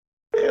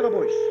Hello,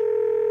 boys.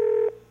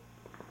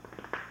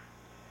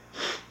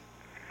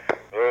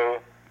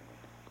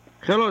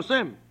 Hello,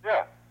 Sam.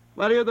 Yeah.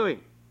 What are you doing?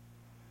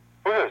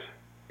 Who's this?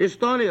 It's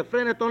Tony, a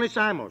friend of Tony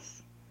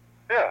Simons.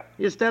 Yeah.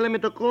 He's telling me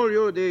to call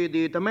you.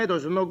 The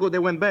tomatoes are no good. They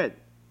went bad.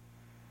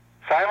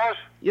 Simons?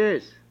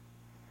 Yes.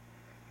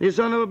 This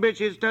son of a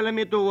bitch is telling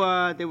me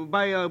to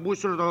buy a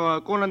bushel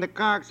of corn on the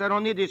cocks. I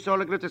don't need this all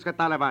the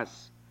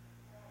catalavas.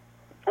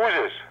 Who's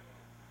this?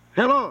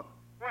 Hello.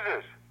 Who's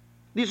this?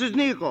 This is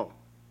Nico.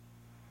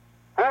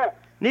 Who?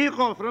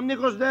 Nico from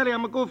Nico's Deli.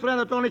 I'm a good friend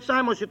of Tony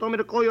Simons. He told me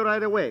to call you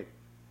right away.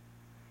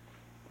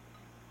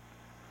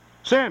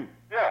 Sam.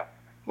 Yeah.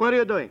 What are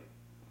you doing?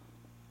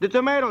 The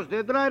tomatoes,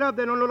 they're dried up.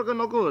 They don't look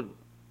no good.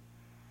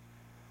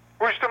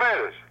 Which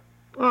tomatoes?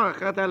 Oh, I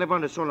can't tell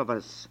on all of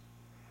us.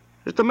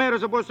 The tomatoes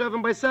are supposed to have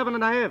them by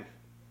 7.5.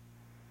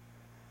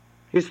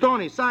 It's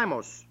Tony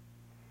Simons.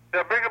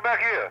 Yeah, bring him back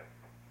here.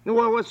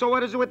 Well, so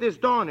what is it with this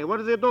Tony? What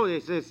does he do? He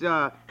says,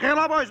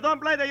 hello, boys,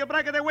 don't play there. You're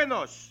breaking the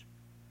windows.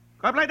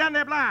 Go play down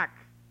the block.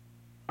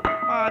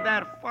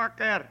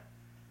 Motherfucker.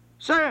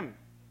 Sam.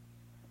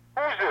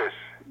 Who's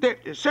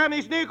this? Sam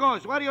is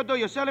Nikos. What do you do?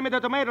 You're selling me the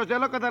tomatoes. They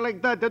look at it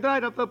like that. They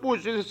dried up the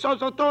bush. So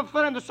don't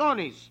friend of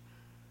Sonny's.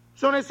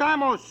 Sonny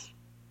Simons.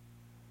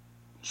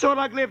 So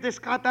like live this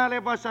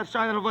catalevas are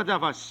sign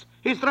of us.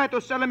 He's trying to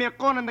sell me a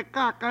corn and the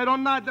cock. I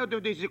don't know how to do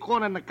this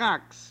corn and the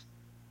cocks.